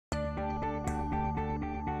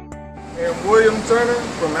And William Turner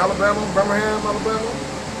from Alabama, Birmingham, Alabama.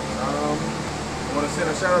 I want to send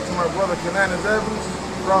a shout out to my brother Kangaroo Evans,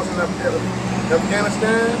 crossing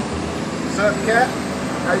Afghanistan. Sut Cat,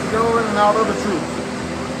 how you doing? And all other troops.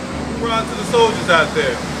 We're on to the soldiers out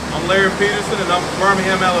there. I'm Larry Peterson and I'm from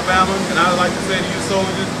Birmingham, Alabama. And I'd like to say to you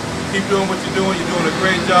soldiers, keep doing what you're doing. You're doing a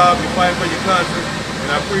great job. You're fighting for your country.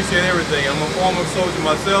 And I appreciate everything. I'm a former soldier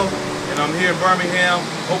myself. And I'm here in Birmingham,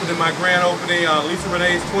 opening my grand opening on Lisa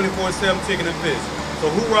Renee's 24/7 Chicken and Fish.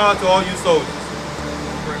 So hoorah to all you soldiers.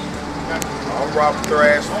 I'm Robert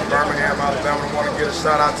Thrash from Birmingham, Alabama. I want to get a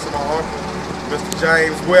shout out to my uncle, Mr.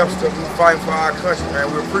 James Webster, who's fighting for our country,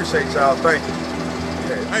 man. We appreciate y'all. Thank you.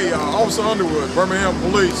 Hey, Officer Underwood, Birmingham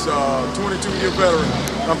Police, 22-year veteran.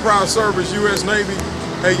 I'm proud to serve as U.S. Navy.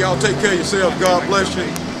 Hey, y'all take care of yourselves. God bless you.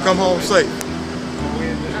 Come home safe.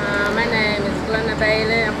 My name is Glenda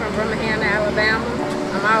Bailey. I'm from Birmingham, Alabama.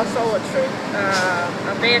 I'm also a troop,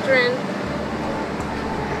 a veteran.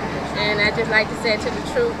 And I just like to say to the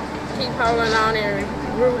troop, keep holding on and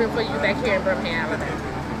rooting for you back here in Birmingham, Alabama.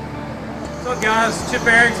 What's up, guys? Chip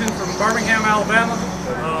Arrington from Birmingham, Alabama.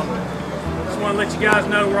 Just want to let you guys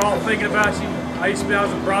know we're all thinking about you. I was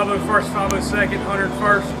in Bravo 1st, 502nd,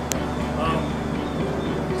 101st.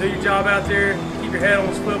 Do your job out there. Keep your head on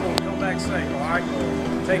the swivel and come back safe, all right?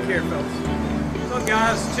 Take care, fellas. What's up,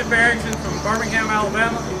 guys? Chip Arrington from Birmingham,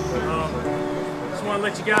 Alabama. Just want to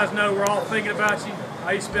let you guys know we're all thinking about you.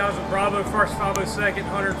 I was in Bravo 1st, 502nd,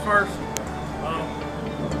 101st.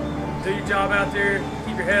 Do your job out there.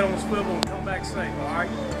 Keep your head on the swivel and come back safe, all right?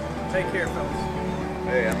 Take care, fellas.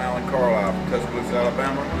 Hey, I'm Alan Carlisle from Tuscaloosa,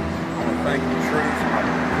 Alabama. I want to thank you, troops. My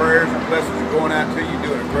prayers and blessings are going out to you. You're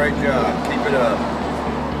doing a great job. Keep it up.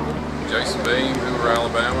 Jason Beam, Hoover,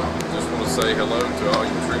 Alabama. Just want to say hello to all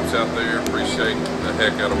you troops out there. Appreciate the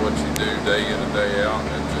heck out of what you do day in and day out,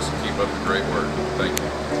 and just keep up the great work. Thank you.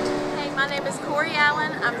 Hey, my name is Corey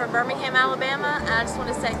Allen. I'm from Birmingham, Alabama. I just want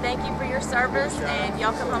to say thank you for your service, and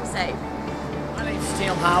y'all come home safe. My name is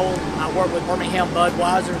Tim Howell. I work with Birmingham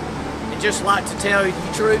Budweiser. And just like to tell you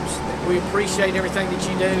troops that we appreciate everything that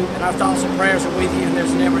you do, and our thoughts and prayers are with you, and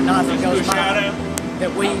there's never nothing goes by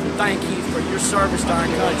that we thank you for your service to our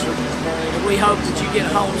country. And we hope that you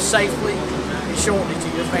get home safely and shortly to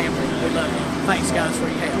your family. We love you. Thanks, guys, for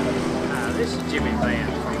your help. This is Jimmy Van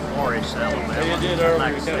from Morris, Alabama. I'd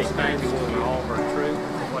like to say thank you to all of our troops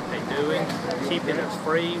for what they're doing, keeping us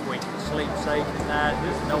free. We can sleep safe at night,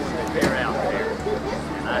 just knowing that they're out there.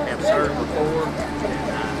 And I have served before,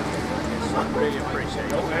 and I really appreciate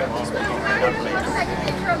it. God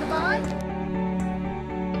bless.